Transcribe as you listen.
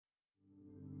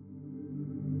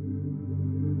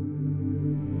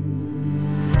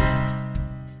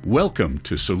Welcome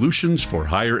to Solutions for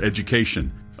Higher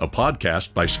Education, a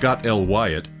podcast by Scott L.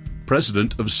 Wyatt,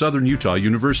 president of Southern Utah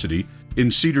University in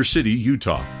Cedar City,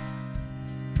 Utah.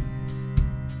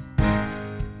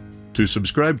 To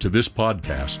subscribe to this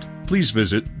podcast, please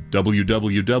visit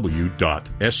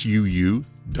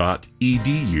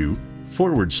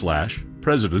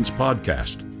www.suu.edu/President's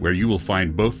Podcast, where you will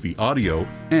find both the audio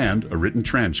and a written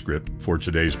transcript for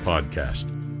today's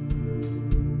podcast.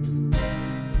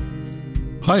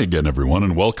 Hi again, everyone,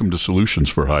 and welcome to Solutions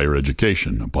for Higher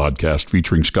Education, a podcast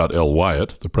featuring Scott L.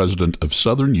 Wyatt, the president of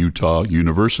Southern Utah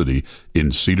University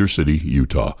in Cedar City,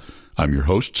 Utah. I'm your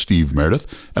host, Steve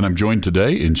Meredith, and I'm joined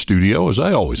today in studio, as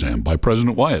I always am, by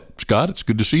President Wyatt. Scott, it's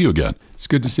good to see you again. It's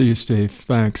good to see you, Steve.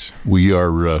 Thanks. We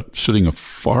are sitting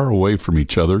far away from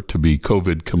each other to be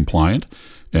COVID compliant,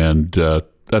 and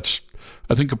that's,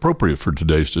 I think, appropriate for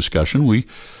today's discussion. We,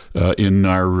 in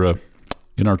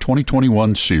our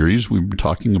 2021 series, we've been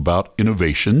talking about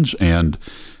innovations and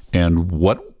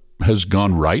what has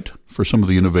gone right for some of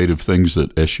the innovative things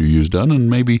that SUU's done, and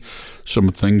maybe some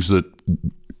things that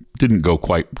didn't go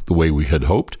quite the way we had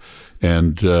hoped.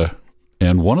 And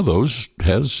one of those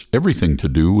has everything to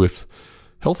do with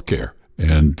healthcare.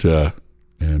 And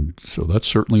so that's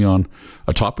certainly on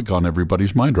a topic on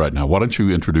everybody's mind right now. Why don't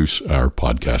you introduce our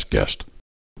podcast guest?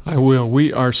 I will.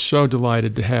 We are so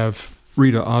delighted to have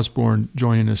Rita Osborn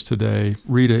joining us today.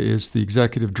 Rita is the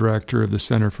executive director of the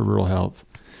Center for Rural Health.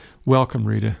 Welcome,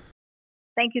 Rita.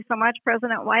 Thank you so much,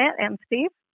 President Wyatt and Steve.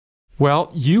 Well,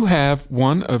 you have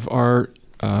one of our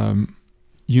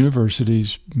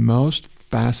university's most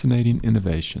fascinating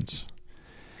innovations.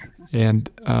 And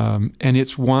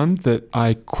it's one that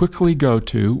I quickly go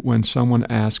to when someone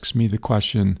asks me the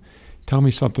question, tell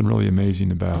me something really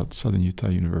amazing about Southern Utah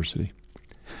University.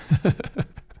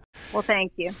 Well,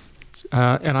 thank you.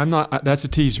 And I'm not, that's a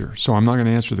teaser, so I'm not going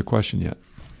to answer the question yet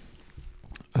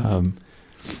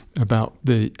about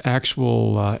the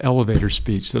actual elevator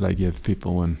speech that I give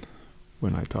people when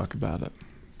I talk about it.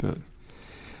 But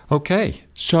okay,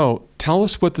 so tell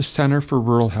us what the Center for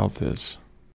Rural Health is.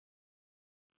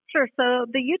 Sure. So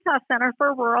the Utah Center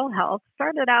for Rural Health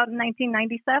started out in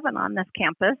 1997 on this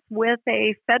campus with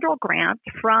a federal grant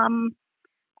from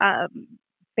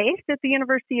based at the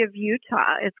University of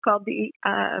Utah. It's called the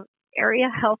Area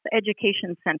Health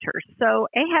Education Centers. So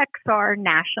AHECs are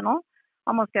national.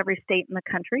 Almost every state in the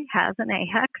country has an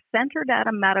AHEC centered at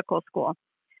a medical school.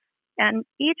 And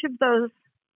each of those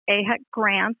AHEC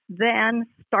grants then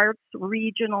starts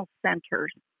regional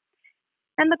centers.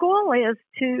 And the goal is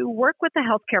to work with the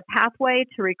healthcare pathway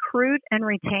to recruit and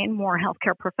retain more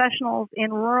healthcare professionals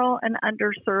in rural and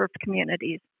underserved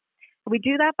communities. We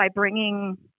do that by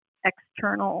bringing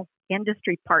external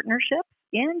industry partnerships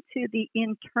into the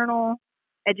internal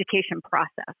education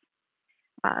process.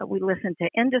 We listen to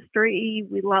industry,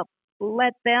 we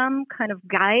let them kind of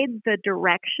guide the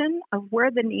direction of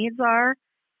where the needs are,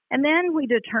 and then we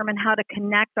determine how to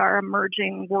connect our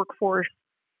emerging workforce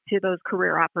to those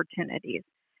career opportunities.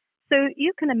 So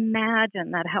you can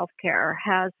imagine that healthcare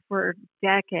has for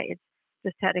decades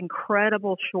just had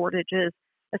incredible shortages,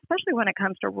 especially when it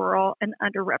comes to rural and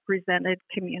underrepresented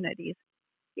communities.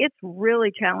 It's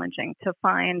really challenging to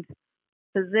find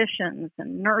physicians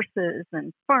and nurses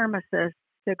and pharmacists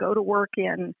to go to work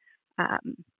in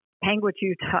Panguitch,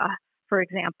 Utah, for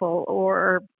example,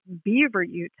 or Beaver,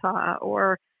 Utah,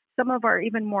 or some of our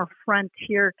even more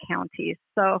frontier counties.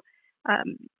 So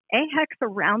AHECs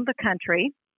around the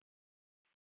country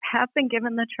have been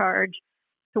given the charge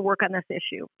to work on this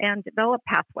issue and develop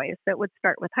pathways that would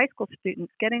start with high school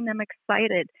students, getting them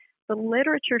excited. The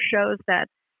literature shows that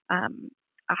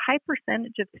a high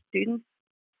percentage of students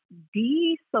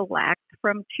deselect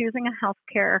from choosing a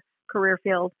healthcare career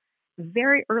field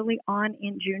very early on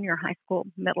in junior high school,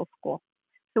 middle school.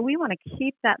 So we want to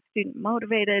keep that student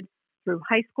motivated through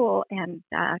high school and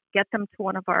get them to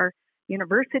one of our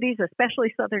universities,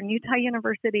 especially Southern Utah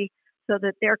University, so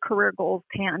that their career goals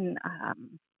can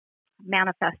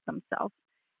manifest themselves.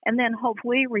 And then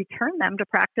hopefully return them to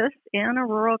practice in a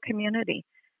rural community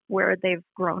where they've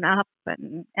grown up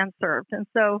and served. And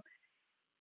so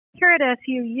here at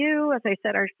SUU, as I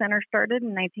said, our center started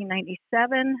in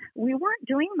 1997. We weren't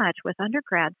doing much with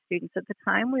undergrad students at the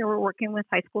time. We were working with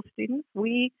high school students.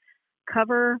 We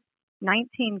cover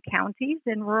 19 counties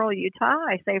in rural Utah.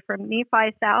 I say from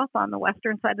Nephi south on the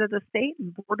western side of the state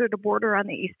and border to border on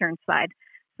the eastern side.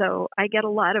 So I get a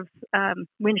lot of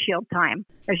windshield time,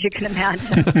 as you can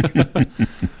imagine.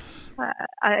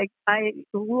 I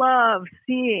love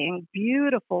seeing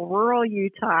beautiful rural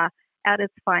Utah at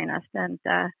its finest, and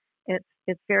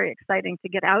it's very exciting to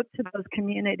get out to those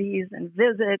communities and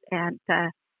visit and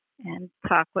and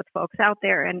talk with folks out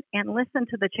there and listen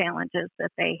to the challenges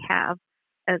that they have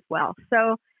as well.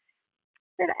 So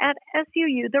at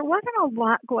SUU, there wasn't a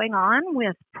lot going on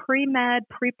with pre-med,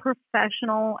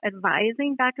 pre-professional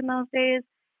advising back in those days,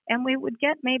 and we would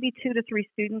get maybe 2 to 3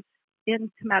 students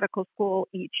into medical school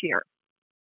each year.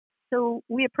 So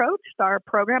we approached our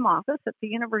program office at the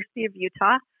University of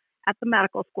Utah at the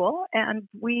medical school, and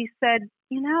we said,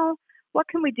 what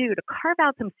can we do to carve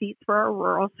out some seats for our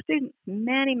rural students?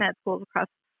 Many med schools across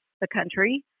the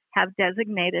country have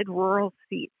designated rural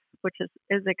seats, which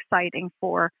is exciting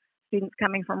for students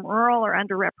coming from rural or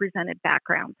underrepresented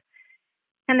backgrounds.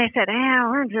 And they said,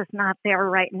 we're just not there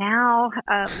right now.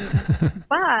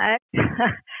 But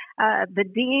the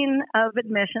dean of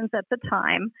admissions at the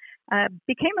time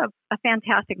became a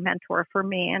fantastic mentor for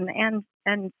me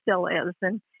and still is.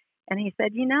 And he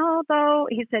said, though,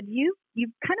 he said, you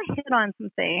kind of hit on some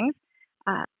things.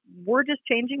 We're just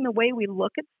changing the way we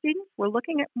look at students. We're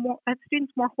looking at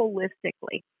students more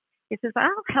holistically. He says,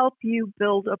 I'll help you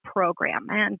build a program.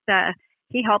 And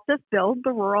he helped us build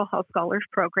the Rural Health Scholars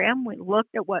Program. We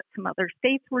looked at what some other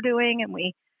states were doing, and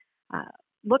we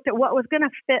looked at what was going to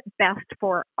fit best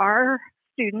for our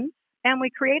students, and we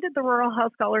created the Rural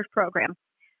Health Scholars Program.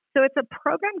 So it's a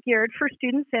program geared for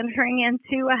students entering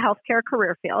into a healthcare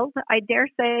career field. I dare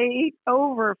say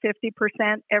over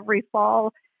 50% every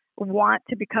fall want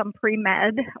to become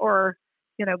pre-med or,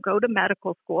 go to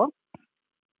medical school.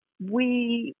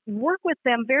 We work with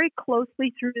them very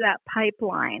closely through that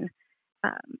pipeline.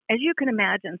 As you can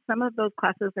imagine, some of those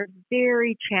classes are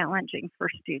very challenging for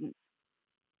students.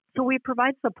 So we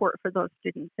provide support for those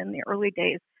students in the early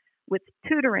days with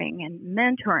tutoring and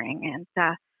mentoring and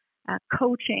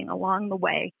coaching along the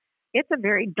way. It's a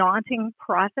very daunting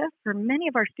process for many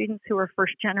of our students who are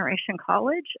first-generation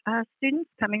college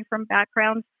students coming from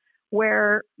backgrounds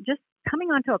where just coming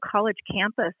onto a college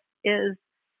campus is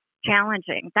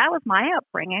challenging. That was my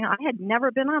upbringing. I had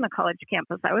never been on a college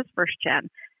campus. I was first-gen.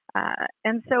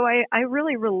 And so I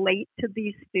really relate to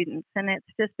these students, and it's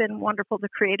just been wonderful to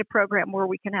create a program where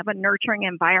we can have a nurturing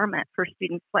environment for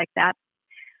students like that.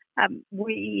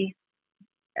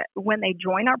 When they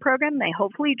join our program, they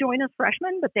hopefully join as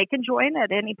freshmen, but they can join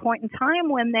at any point in time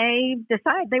when they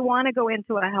decide they want to go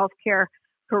into a healthcare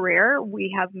career.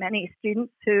 We have many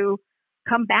students who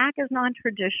come back as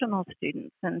non-traditional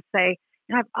students and say,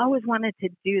 I've always wanted to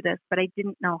do this, but I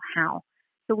didn't know how.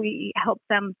 So we help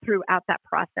them throughout that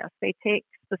process. They take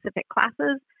specific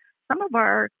classes. Some of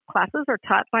our classes are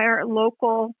taught by our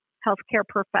local healthcare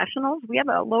professionals. We have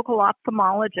a local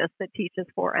ophthalmologist that teaches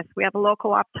for us. We have a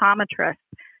local optometrist,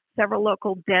 several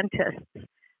local dentists.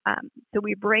 So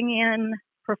we bring in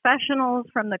professionals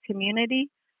from the community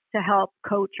to help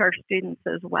coach our students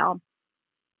as well.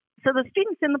 So the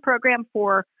students in the program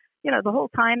for, the whole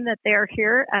time that they're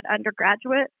here at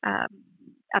undergraduate,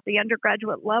 at the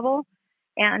undergraduate level,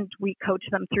 and we coach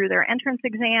them through their entrance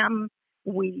exam.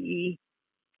 We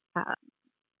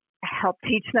help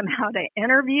teach them how to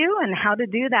interview and how to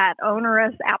do that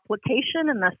onerous application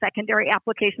and the secondary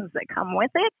applications that come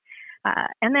with it.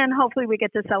 And then hopefully we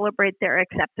get to celebrate their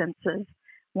acceptances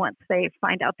once they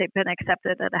find out they've been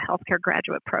accepted at a healthcare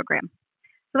graduate program.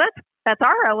 So that's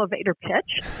our elevator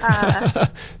pitch.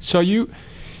 So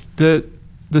the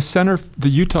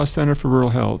Utah Center for Rural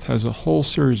Health has a whole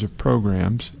series of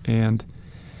programs, and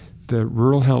the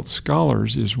Rural Health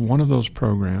Scholars is one of those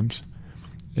programs.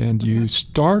 And you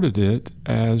started it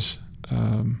as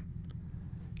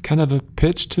kind of a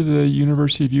pitch to the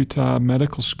University of Utah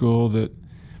Medical School that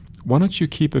why don't you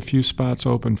keep a few spots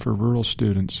open for rural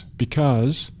students,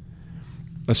 because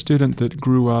a student that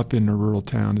grew up in a rural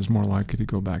town is more likely to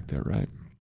go back there, right?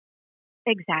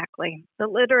 Exactly. The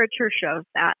literature shows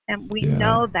that. And we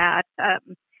know that,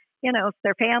 if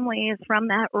their family is from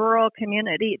that rural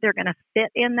community, they're going to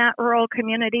fit in that rural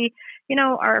community.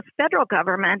 Our federal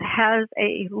government has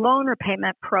a loan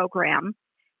repayment program,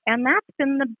 and that's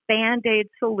been the Band-Aid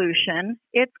solution.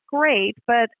 It's great,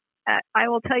 but I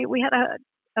will tell you, we had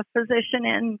a physician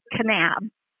in Kanab,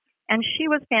 and she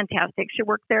was fantastic. She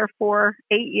worked there for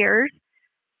 8 years,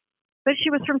 but she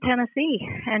was from Tennessee,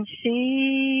 and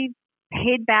she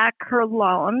paid back her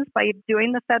loans by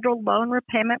doing the federal loan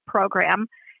repayment program,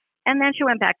 and then she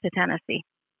went back to Tennessee.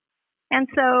 And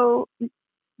so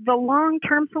the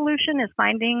long-term solution is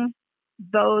finding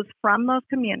those from those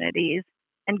communities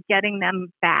and getting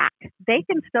them back. They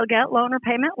can still get loan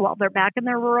repayment while they're back in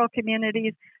their rural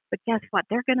communities, but guess what?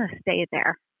 They're going to stay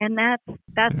there, and that's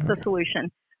the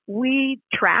solution. We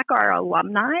track our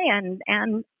alumni,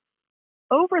 and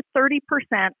over 30%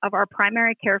 of our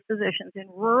primary care physicians in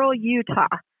rural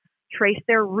Utah trace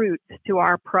their roots to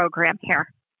our program here.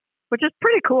 which is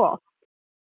pretty cool.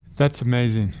 That's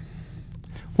amazing.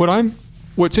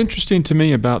 What's interesting to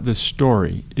me about this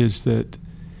story is that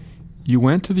you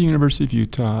went to the University of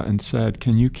Utah and said,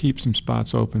 "Can you keep some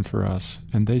spots open for us?"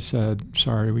 And they said,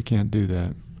 "Sorry, we can't do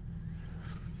that."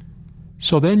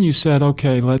 So then you said,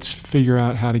 "Okay, let's figure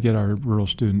out how to get our rural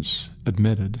students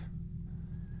admitted."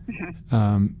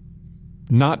 Mm-hmm.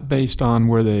 Not based on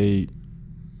where they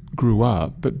grew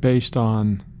up, but based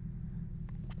on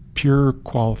pure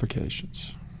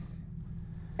qualifications.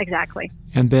 Exactly.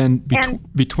 And then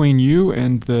between you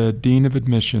and the Dean of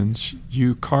Admissions,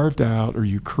 you carved out or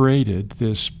you created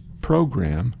this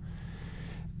program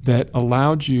that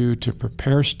allowed you to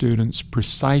prepare students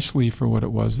precisely for what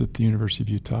it was that the University of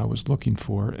Utah was looking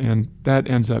for. And that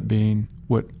ends up being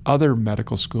what other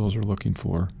medical schools are looking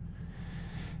for.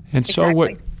 And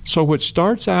exactly. So what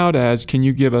starts out as, "Can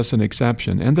you give us an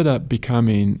exception?" ended up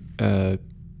becoming a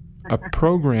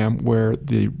program where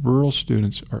the rural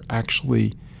students are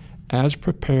actually as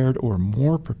prepared or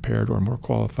more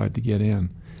qualified to get in.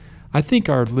 I think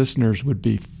our listeners would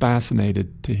be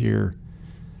fascinated to hear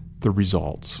the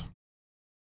results.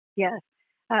 Yes.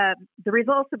 The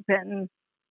results have been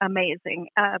amazing.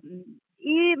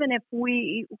 Even if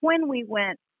when we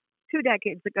went 2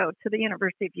 decades ago to the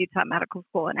University of Utah Medical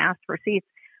School and asked for seats,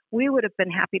 we would have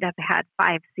been happy to have had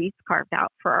 5 seats carved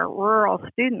out for our rural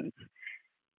students.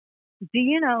 Do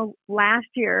you know, last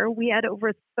year we had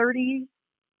over 32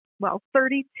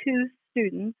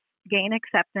 students gain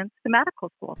acceptance to medical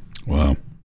school. Wow.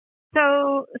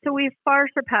 So we've far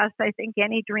surpassed, I think,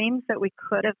 any dreams that we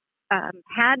could have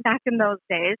had back in those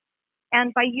days.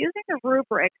 And by using a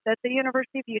rubric that the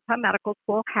University of Utah Medical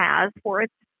School has for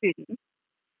its students,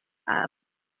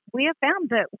 we have found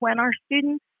that when our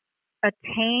students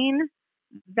attain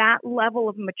that level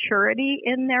of maturity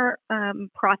in their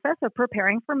process of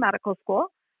preparing for medical school,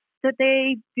 that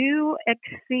they do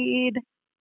exceed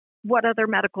what other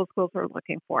medical schools are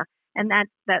looking for. And that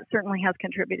certainly has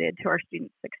contributed to our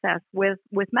students' success with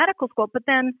medical school. But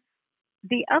then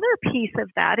the other piece of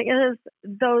that is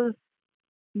those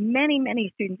many, many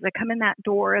students that come in that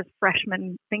door as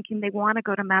freshmen thinking they want to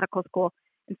go to medical school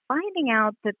and finding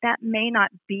out that that may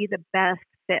not be the best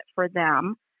fit for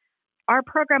them. Our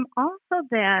program also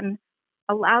then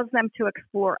allows them to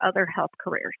explore other health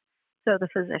careers. So the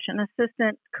physician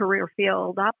assistant career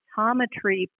field,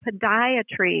 optometry,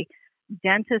 podiatry,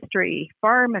 dentistry,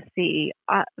 pharmacy,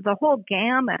 the whole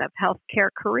gamut of healthcare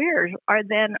careers are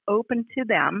then open to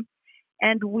them.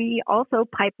 And we also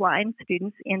pipeline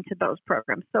students into those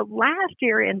programs. So last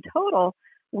year in total,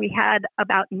 we had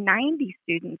about 90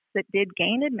 students that did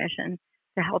gain admission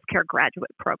to healthcare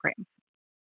graduate programs.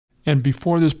 And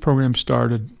before this program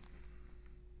started,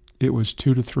 it was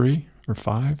 2 to 3 or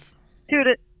 5? 2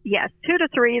 to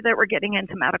 3 that were getting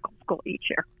into medical school each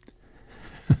year.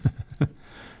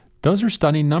 Those are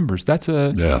stunning numbers. That's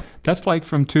like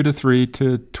from 2 to 3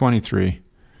 to 23.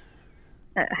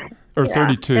 Or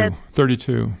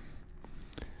 32.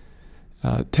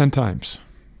 10 times.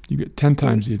 You get 10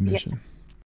 times the admission.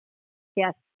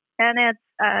 Yes. And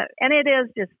it is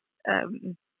just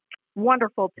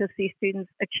wonderful to see students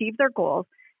achieve their goals.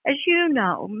 As you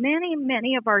know,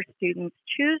 many of our students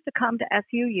choose to come to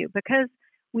SUU because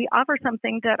we offer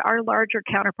something that our larger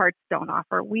counterparts don't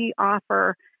offer. We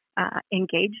offer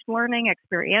engaged learning,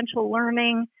 experiential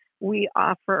learning. We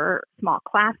offer small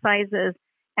class sizes,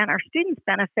 and our students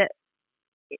benefit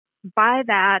by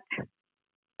that,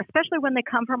 especially when they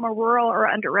come from a rural or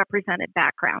underrepresented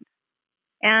background.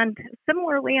 And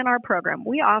similarly in our program,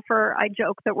 we offer, I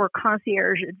joke that we're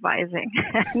concierge advising.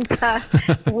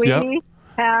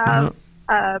 And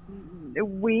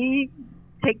we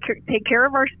take care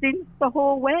of our students the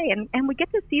whole way. And we get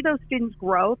to see those students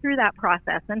grow through that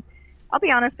process. And I'll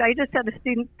be honest, I just had a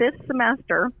student this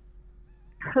semester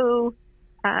who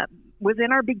was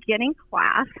in our beginning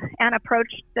class and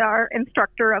approached our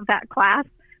instructor of that class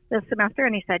this semester,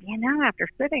 and he said, after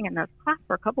sitting in this class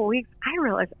for a couple of weeks, I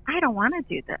realized I don't want to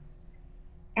do this.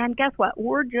 And guess what?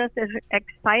 We're just as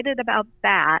excited about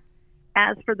that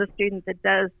as for the student that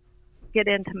does get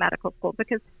into medical school,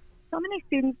 because so many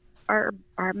students are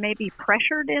maybe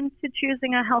pressured into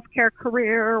choosing a healthcare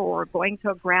career or going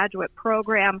to a graduate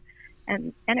program.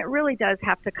 And it really does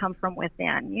have to come from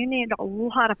within. You need a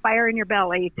lot of fire in your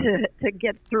belly to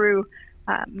get through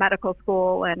medical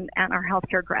school and our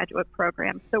healthcare graduate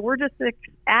program. So we're just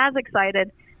as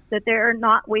excited that they're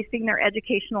not wasting their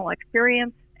educational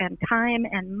experience and time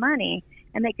and money,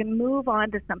 and they can move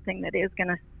on to something that is going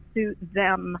to suit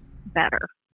them better.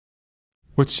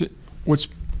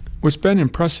 What's been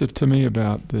impressive to me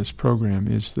about this program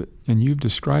is that, and you've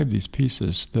described these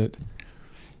pieces, that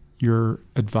you're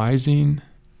advising,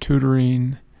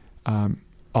 tutoring,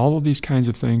 all of these kinds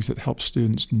of things that help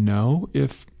students know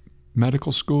if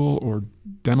medical school or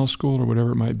dental school or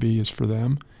whatever it might be is for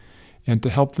them, and to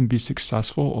help them be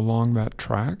successful along that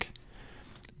track.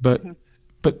 But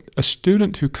a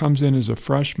student who comes in as a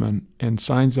freshman and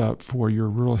signs up for your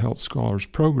Rural Health Scholars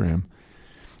Program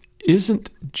isn't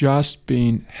just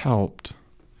being helped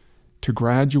to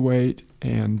graduate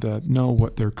and know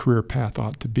what their career path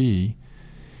ought to be,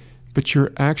 but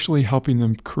you're actually helping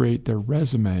them create their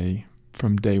resume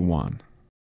from day one.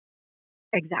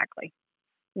 Exactly.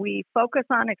 We focus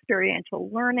on experiential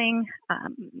learning.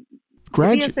 To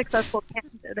be a successful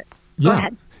candidate. Go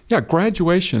ahead. Yeah,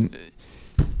 graduation.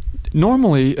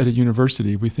 Normally at a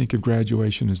university, we think of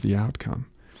graduation as the outcome,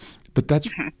 but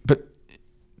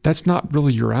that's not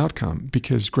really your outcome,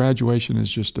 because graduation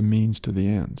is just a means to the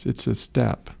ends. It's a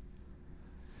step.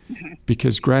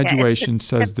 Because graduation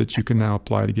says that you can now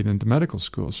apply to get into medical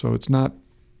school. So it's not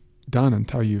done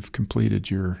until you've completed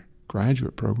your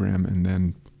graduate program and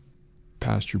then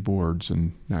passed your boards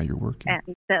and now you're working.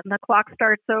 And then the clock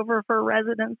starts over for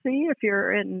residency if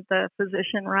you're in the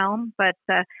physician realm. But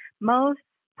most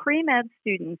pre-med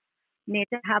students need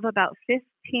to have about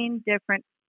 15 different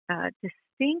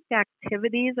distinct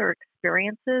activities or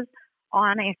experiences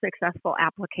on a successful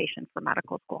application for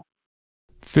medical school.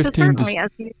 15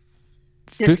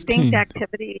 distinct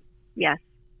activities, yes.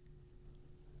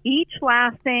 Each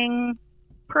lasting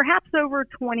perhaps over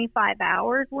 25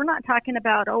 hours. We're not talking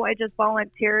about, I just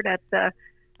volunteered at the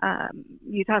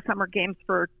Utah Summer Games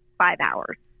for 5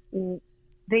 hours.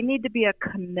 They need to be a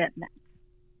commitment.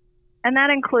 And that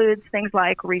includes things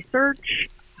like research,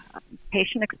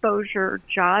 patient exposure,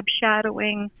 job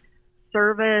shadowing,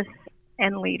 service,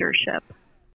 and leadership.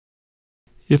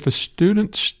 If a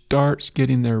student starts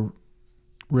getting their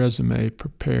resume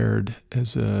prepared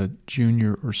as a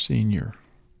junior or senior,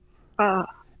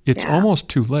 it's almost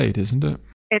too late, isn't it?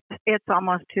 It's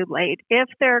almost too late. If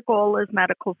their goal is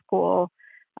medical school,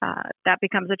 that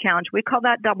becomes a challenge. We call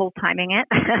that double timing it.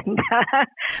 And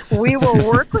we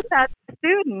will work with that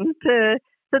student to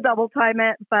double time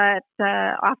it, but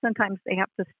oftentimes they have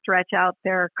to stretch out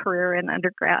their career in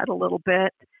undergrad a little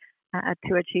bit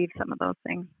to achieve some of those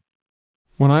things.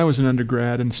 When I was an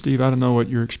undergrad, and Steve, I don't know what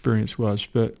your experience was,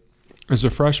 but as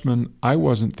a freshman, I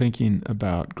wasn't thinking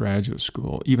about graduate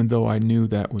school, even though I knew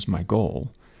that was my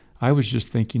goal. I was just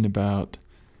thinking about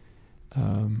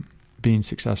being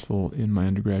successful in my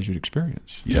undergraduate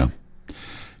experience. Yeah,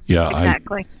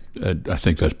 exactly. I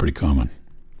think that's pretty common.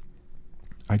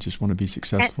 I just want to be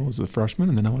successful as a freshman,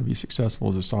 and then I want to be successful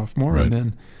as a sophomore, right. And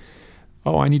then,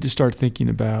 I need to start thinking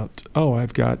about,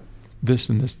 I've got this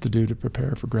and this to do to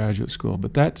prepare for graduate school.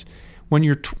 But that's when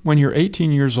you're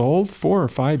 18 years old, 4 or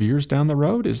 5 years down the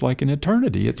road is like an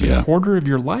eternity. It's a quarter of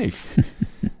your life.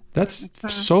 That's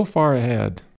so far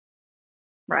ahead.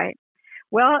 Right.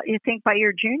 Well, you think by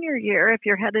your junior year, if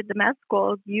you're headed to med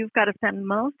school, you've got to spend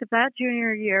most of that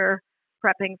junior year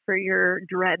prepping for your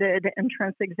dreaded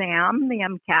entrance exam, the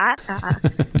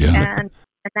MCAT.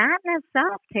 And that in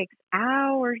itself takes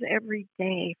hours every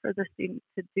day for the students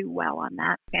to do well on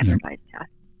that standardized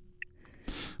test.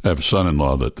 I have a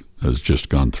son-in-law that has just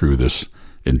gone through this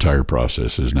entire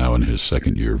process, is now in his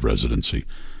second year of residency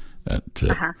at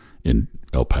in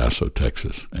El Paso,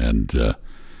 Texas. And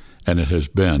it has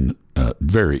been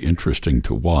very interesting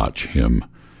to watch him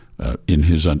in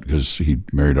his, because he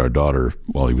married our daughter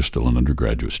while he was still an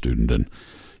undergraduate student. And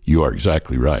you are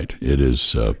exactly right. It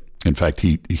is, in fact,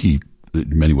 he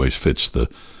in many ways fits the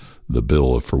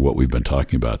bill for what we've been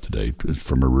talking about today,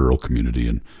 from a rural community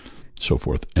and so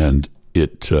forth. And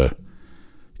it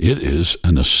is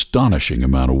an astonishing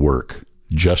amount of work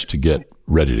just to get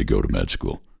ready to go to med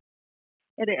school.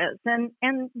 It is. And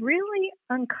really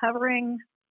uncovering,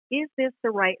 is this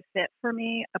the right fit for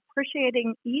me?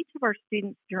 Appreciating each of our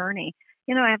students' journey.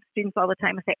 I have students all the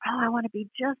time who say, I want to be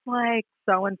just like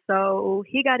so-and-so.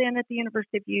 He got in at the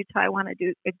University of Utah. I want to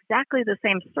do exactly the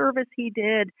same service he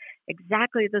did,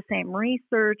 exactly the same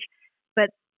research.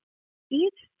 But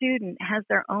each student has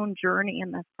their own journey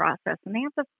in this process, and they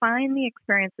have to find the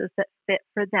experiences that fit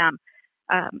for them.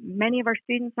 Many of our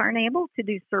students aren't able to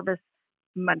do service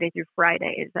Monday through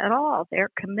Fridays at all.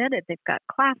 They're committed. They've got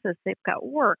classes. They've got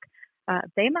work.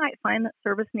 They might find that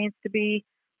service needs to be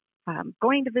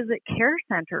going to visit care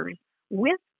centers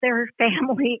with their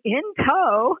family in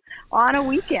tow on a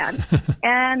weekend.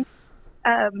 And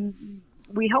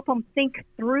we help them think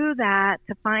through that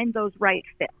to find those right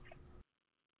fits.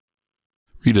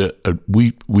 Rita,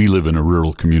 we live in a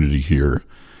rural community here,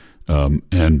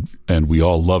 and we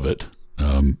all love it.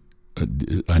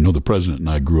 I know the president and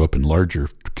I grew up in larger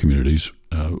communities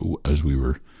as we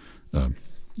were,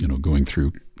 going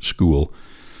through school.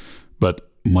 But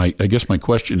I guess my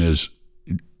question is,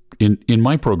 in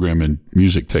my program in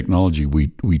music technology,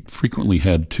 we frequently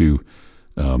had to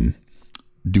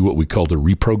do what we called a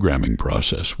reprogramming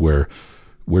process, where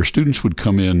students would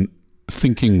come in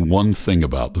thinking one thing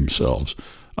about themselves.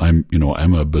 I'm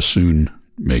a bassoon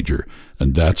major,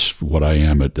 and that's what I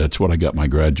am. That's what I got my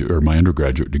graduate or my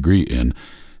undergraduate degree in.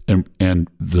 And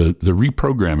the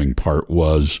reprogramming part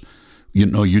was,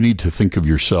 you need to think of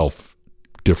yourself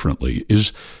differently.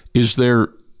 Is there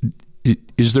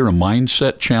a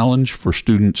mindset challenge for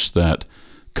students that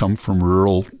come from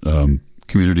rural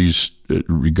communities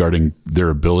regarding their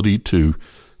ability to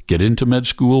get into med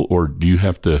school, or do you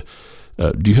have to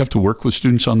work with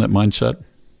students on that mindset?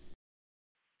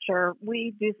 Sure.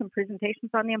 We do some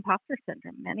presentations on the imposter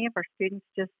syndrome. Many of our students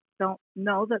just don't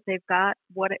know that they've got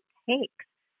what it takes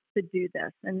to do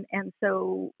this. And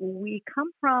so we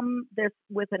come from this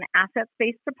with an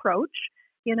asset-based approach.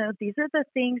 These are the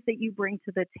things that you bring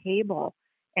to the table.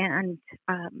 And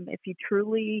if you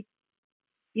truly,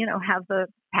 have the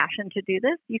passion to do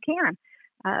this, you can.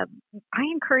 I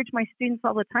encourage my students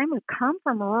all the time who come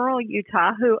from rural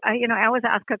Utah who, I always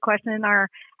ask a question in our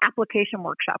application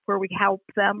workshop where we help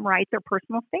them write their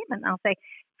personal statement. And I'll say,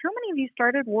 how many of you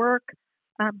started work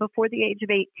before the age of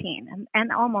 18?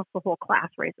 And almost the whole class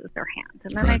raises their hand.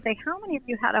 And then Right. I say, how many of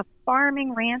you had a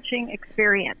farming, ranching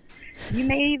experience? You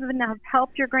may even have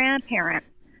helped your grandparents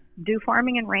do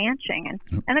farming and ranching.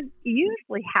 And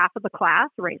usually half of the class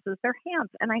raises their hands.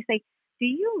 And I say, do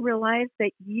you realize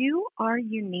that you are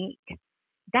unique?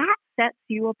 That sets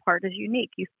you apart as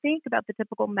unique. You think about the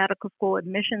typical medical school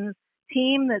admissions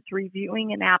team that's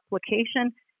reviewing an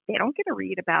application. They don't get to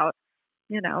read about,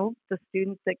 the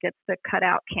student that gets to cut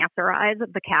out cancer eyes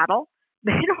of the cattle.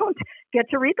 They don't get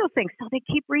to read those things. So they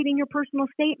keep reading your personal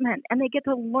statement and they get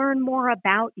to learn more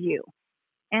about you.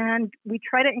 And we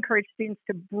try to encourage students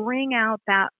to bring out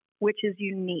that which is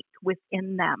unique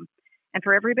within them. And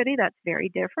for everybody, that's very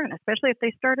different, especially if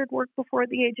they started work before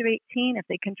the age of 18, if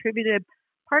they contributed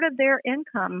part of their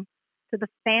income to the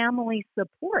family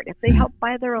support, if they help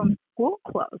buy their own school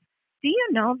clothes. Do you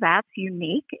know that's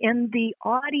unique in the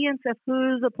audience of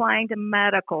who's applying to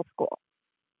medical school?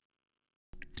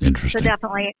 Interesting. So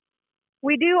definitely,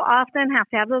 we do often have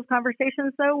to have those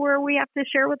conversations, though, where we have to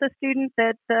share with the student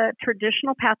that the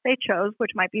traditional path they chose,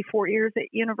 which might be 4 years at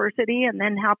university and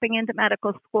then hopping into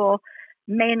medical school,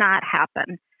 may not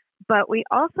happen. But we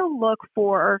also look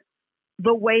for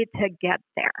the way to get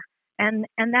there. And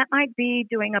that might be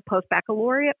doing a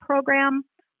post-baccalaureate program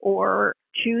or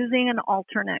choosing an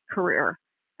alternate career.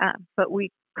 But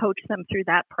we coach them through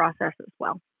that process as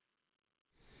well.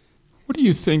 What do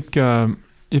you think,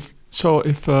 if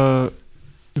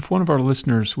one of our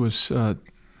listeners was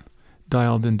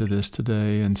dialed into this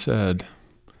today and said,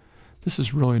 this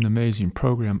is really an amazing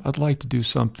program, I'd like to do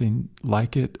something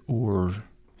like it or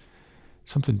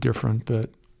something different,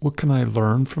 but what can I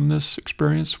learn from this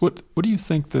experience? What do you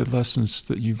think the lessons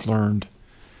that you've learned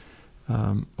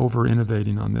over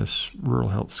innovating on this Rural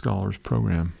Health Scholars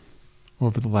program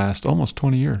over the last almost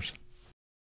 20 years?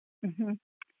 Mm-hmm.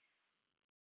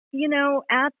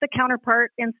 At the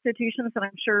counterpart institutions, and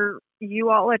I'm sure you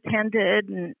all attended,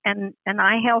 and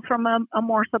I hail from a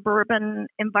more suburban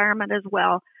environment as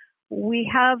well, we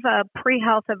have a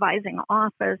pre-health advising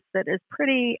office that is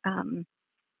pretty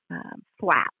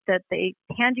flat, that they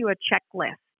hand you a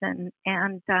checklist and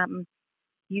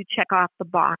you check off the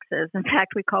boxes. In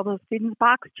fact, we call those students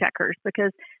box checkers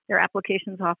because their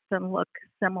applications often look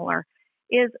similar.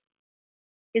 Is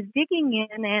digging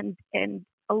in and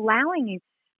allowing each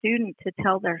student to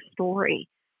tell their story,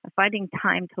 finding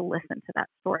time to listen to that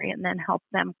story, and then help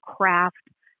them craft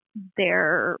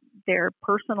their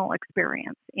personal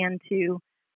experience into,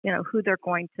 who they're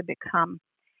going to become.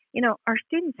 Our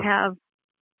students have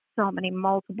so many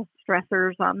multiple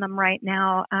stressors on them right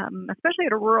now, especially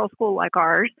at a rural school like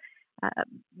ours.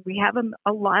 We have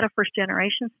a lot of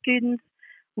first-generation students.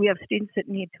 We have students that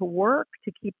need to work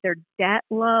to keep their debt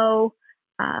low.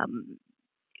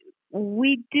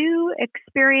 We do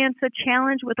experience a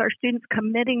challenge with our students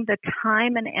committing the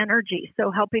time and energy,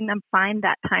 so helping them find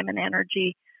that time and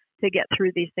energy to get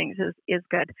through these things is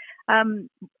good.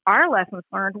 Our lessons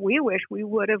learned, we wish we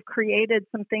would have created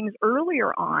some things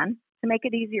earlier on to make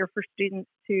it easier for students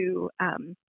to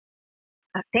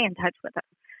stay in touch with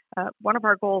us. One of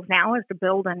our goals now is to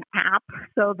build an app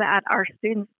so that our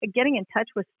students, getting in touch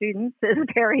with students is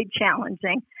very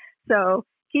challenging. So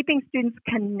keeping students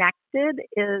connected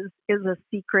is a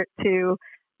secret too,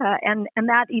 and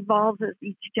that evolves as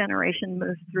each generation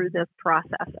moves through this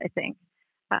process, I think.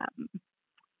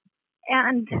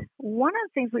 And one of the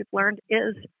things we've learned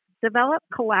is develop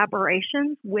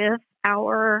collaborations with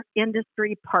our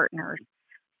industry partners.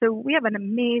 So we have an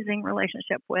amazing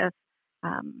relationship with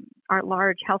our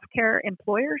large healthcare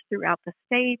employers throughout the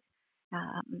state,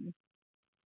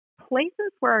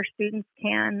 places where our students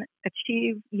can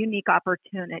achieve unique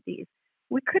opportunities.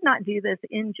 We could not do this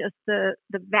in just the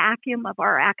vacuum of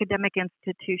our academic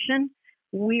institution.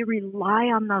 We rely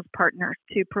on those partners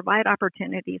to provide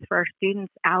opportunities for our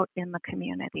students out in the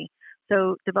community.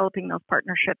 So developing those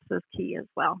partnerships is key as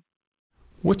well.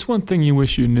 What's one thing you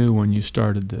wish you knew when you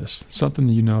started this? Something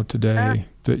you know today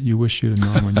that you wish you'd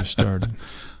have known when you started?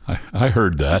 I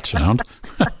heard that sound.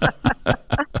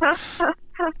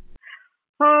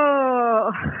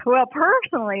 Oh, well,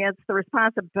 personally, it's the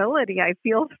responsibility I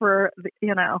feel for,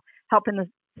 helping the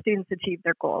students achieve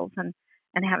their goals and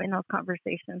having those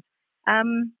conversations. I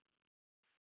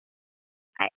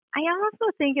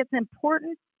also think it's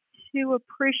important to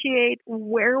appreciate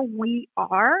where we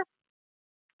are.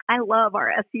 I love our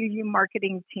SUU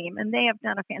marketing team, and they have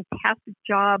done a fantastic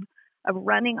job of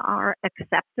running our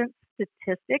acceptance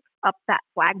statistics up that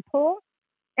flagpole.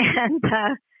 And,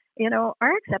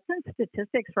 our acceptance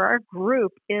statistics for our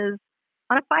group is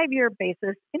on a 5-year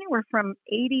basis, anywhere from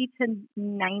 80 to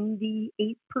 98%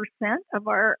 of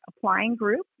our applying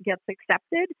group gets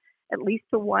accepted at least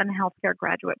to one healthcare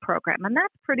graduate program. And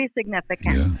that's pretty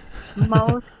significant. Yeah.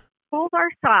 Most schools our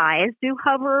size do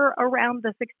hover around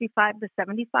the 65 to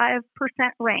 75%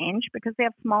 range because they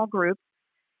have small groups.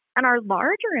 And our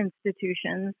larger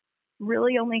institutions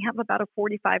really only have about a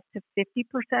 45 to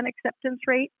 50% acceptance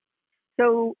rate.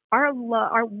 So our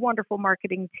wonderful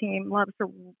marketing team loves to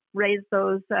raise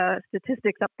those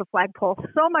statistics up the flagpole,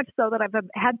 so much so that I've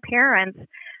had parents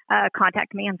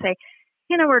contact me and say,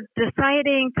 we're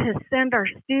deciding to send our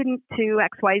student to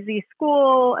XYZ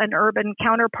school, an urban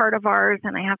counterpart of ours,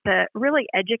 and I have to really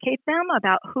educate them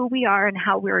about who we are and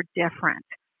how we're different.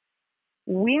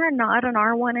 We are not an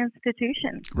R1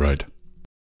 institution. Right.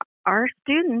 Our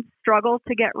students struggle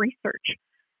to get research,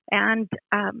 and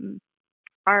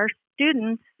our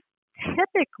students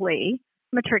typically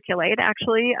matriculate.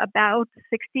 Actually, about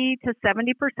 60 to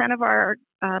 70% of our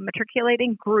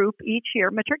matriculating group each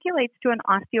year matriculates to an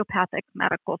osteopathic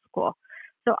medical school.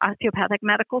 So osteopathic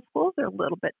medical schools are a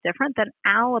little bit different than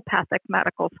allopathic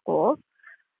medical schools.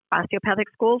 Osteopathic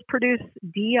schools produce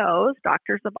DOs,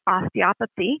 doctors of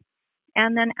osteopathy,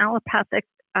 and then allopathic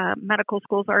medical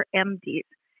schools are MDs.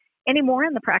 Anymore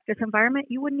in the practice environment,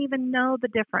 you wouldn't even know the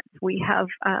difference. We have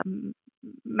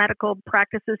medical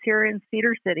practices here in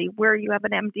Cedar City where you have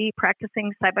an MD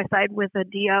practicing side by side with a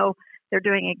DO. They're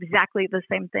doing exactly the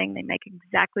same thing. They make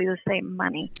exactly the same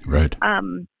money. Right.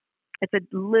 It's a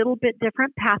little bit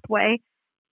different pathway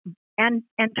and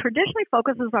traditionally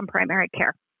focuses on primary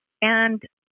care. And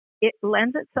it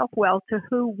lends itself well to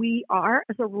who we are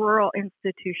as a rural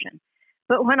institution.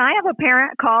 But when I have a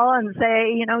parent call and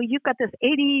say, you've got this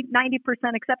 80,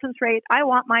 90% acceptance rate, I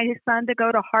want my son to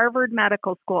go to Harvard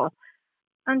Medical School.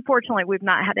 Unfortunately, we've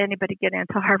not had anybody get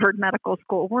into Harvard Medical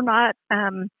School. We're not,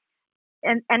 and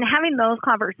having those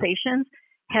conversations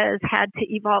has had to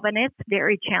evolve, and it's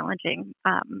very challenging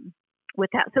with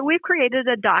that. So we've created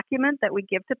a document that we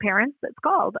give to parents that's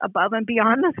called Above and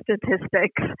Beyond the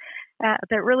Statistics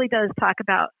that really does talk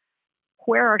about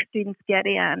where our students get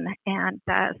in, and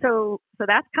so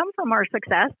that's come from our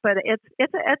success. But it's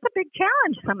a big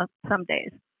challenge some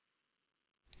days.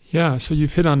 Yeah, so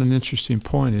you've hit on an interesting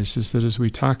point. Is that as we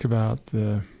talk about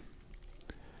the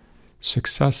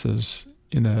successes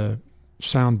in a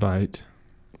soundbite,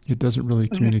 it doesn't really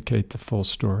communicate the full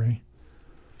story.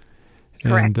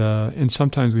 Correct. And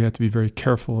sometimes we have to be very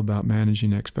careful about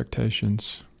managing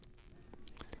expectations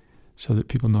so that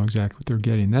people know exactly what they're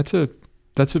getting. That's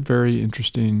a very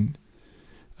interesting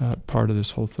part of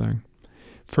this whole thing.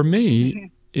 For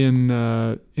me,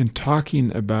 in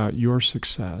talking about your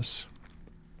success,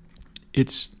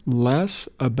 it's less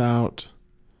about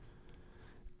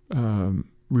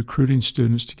recruiting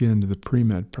students to get into the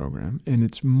pre-med program, and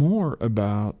it's more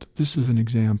about, this is an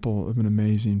example of an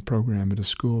amazing program at a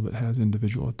school that has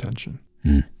individual attention.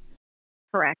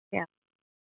 Correct, yeah.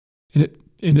 And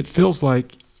it feels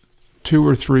like 2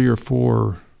 or 3 or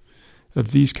 4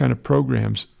 of these kind of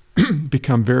programs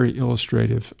become very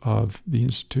illustrative of the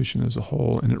institution as a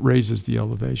whole, and it raises the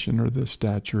elevation or the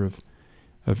stature of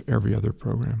every other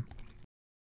program.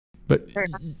 But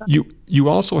you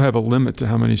also have a limit to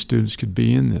how many students could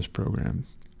be in this program.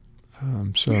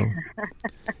 So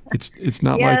it's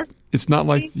not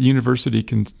like the university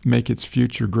can make its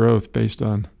future growth based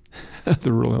on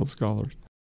the rural health scholars.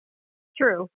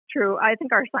 True. I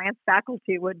think our science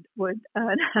faculty would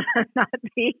not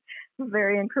be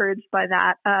very encouraged by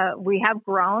that. We have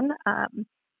grown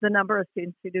the number of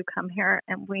students who do come here,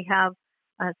 and we have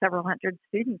several hundred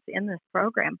students in this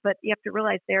program. But you have to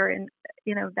realize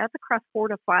that's across 4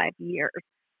 to 5 years.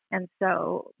 And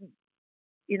so,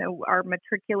 our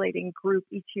matriculating group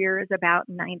each year is about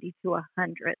 90 to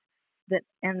 100 that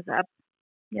ends up,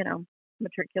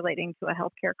 matriculating to a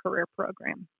healthcare career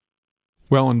program.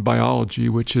 Well, in biology,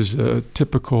 which is a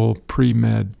typical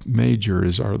pre-med major,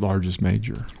 is our largest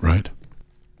major. Right.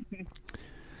 Mm-hmm.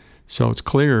 So it's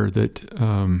clear that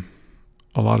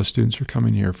a lot of students are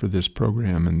coming here for this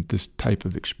program and this type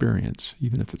of experience,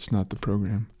 even if it's not the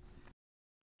program.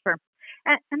 Sure.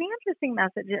 And the interesting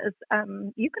message is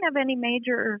you can have any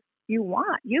major you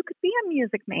want. You could be a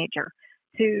music major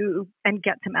and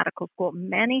get to medical school.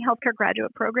 Many healthcare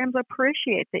graduate programs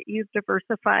appreciate that you've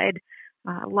diversified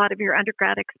a lot of your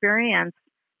undergrad experience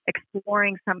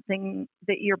exploring something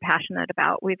that you're passionate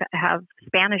about. We have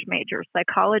Spanish majors,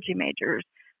 psychology majors,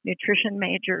 nutrition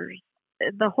majors,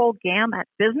 the whole gamut,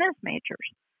 business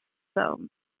majors. So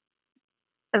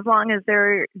as long as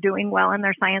they're doing well in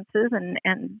their sciences and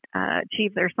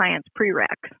achieve their science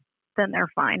pre-reqs, then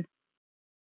they're fine.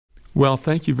 Well,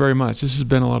 thank you very much. This has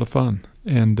been a lot of fun.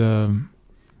 And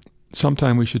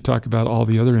sometime we should talk about all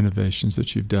the other innovations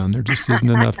that you've done. There just isn't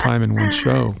enough time in one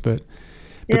show. But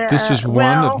this is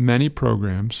one of many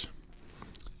programs.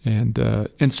 And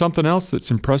something else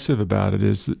that's impressive about it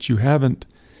is that you haven't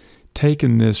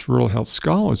taken this Rural Health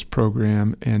Scholars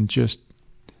Program and just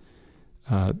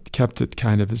kept it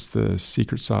kind of as the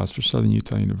secret sauce for Southern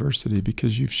Utah University,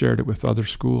 because you've shared it with other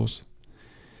schools.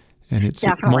 And it's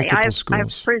definitely multiple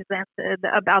schools. I've presented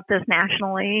about this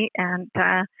nationally, and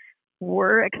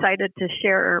we're excited to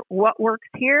share what works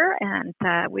here. And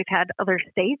we've had other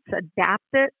states adapt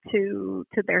it to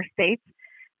their states.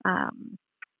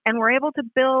 And we're able to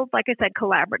build, like I said,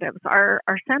 collaboratives. Our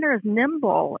center is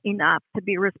nimble enough to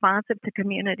be responsive to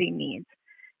community needs.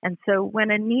 And so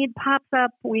when a need pops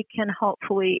up, we can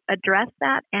hopefully address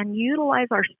that and utilize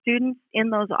our students in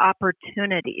those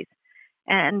opportunities.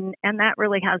 And that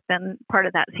really has been part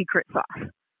of that secret sauce.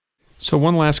 So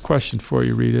one last question for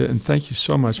you, Rita, and thank you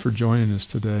so much for joining us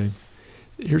today.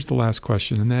 Here's the last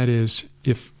question, and that is,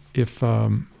 if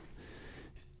I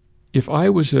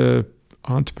was a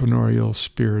entrepreneurial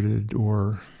spirited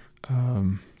or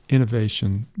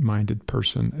innovation-minded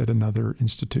person at another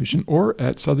institution or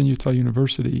at Southern Utah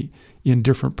University in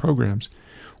different programs,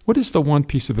 what is the one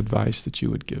piece of advice that you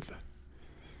would give?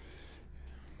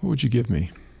 What would you give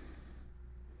me?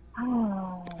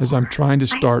 As I'm trying to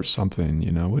start something,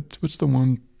 what's the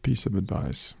one piece of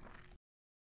advice?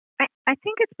 I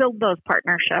think it's build those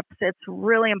partnerships. It's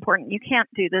really important. You can't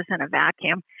do this in a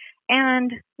vacuum.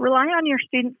 And rely on your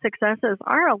student successes.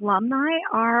 Our alumni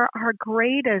are our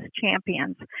greatest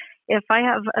champions. If I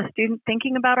have a student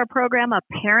thinking about our program, a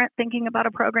parent thinking about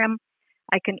a program,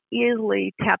 I can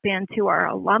easily tap into our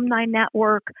alumni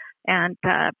network and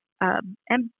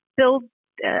build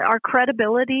our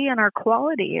credibility and our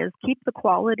quality. Is keep the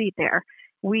quality there.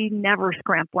 We never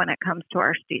scrimp when it comes to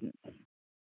our students.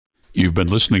 You've been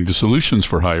listening to Solutions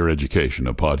for Higher Education,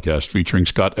 a podcast featuring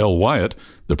Scott L. Wyatt,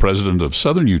 the president of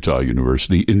Southern Utah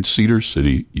University in Cedar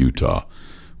City, Utah.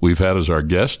 We've had as our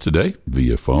guest today,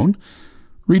 via phone,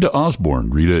 Rita Osborn.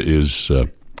 Rita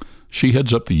she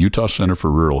heads up the Utah Center for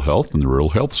Rural Health and the Rural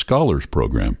Health Scholars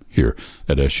Program here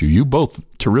at SUU, both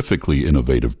terrifically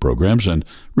innovative programs. And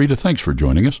Rita, thanks for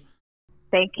joining us.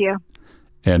 Thank you.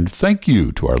 And thank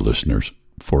you to our listeners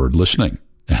for listening.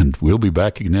 And we'll be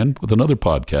back again with another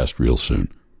podcast real soon.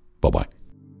 Bye-bye.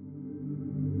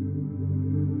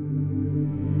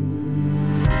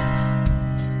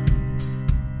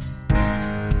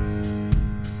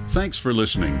 Thanks for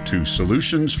listening to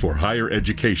Solutions for Higher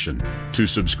Education. To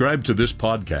subscribe to this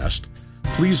podcast,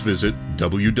 please visit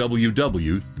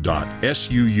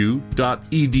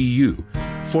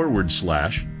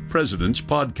www.suu.edu/President's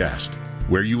Podcast,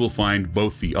 where you will find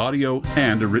both the audio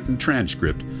and a written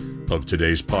transcript of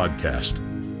today's podcast.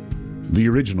 The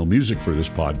original music for this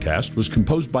podcast was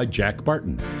composed by Jack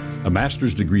Barton, a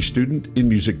master's degree student in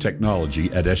music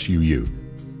technology at SUU.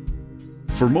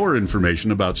 For more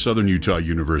information about Southern Utah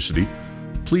University,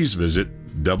 please visit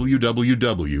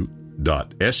www.suu.edu.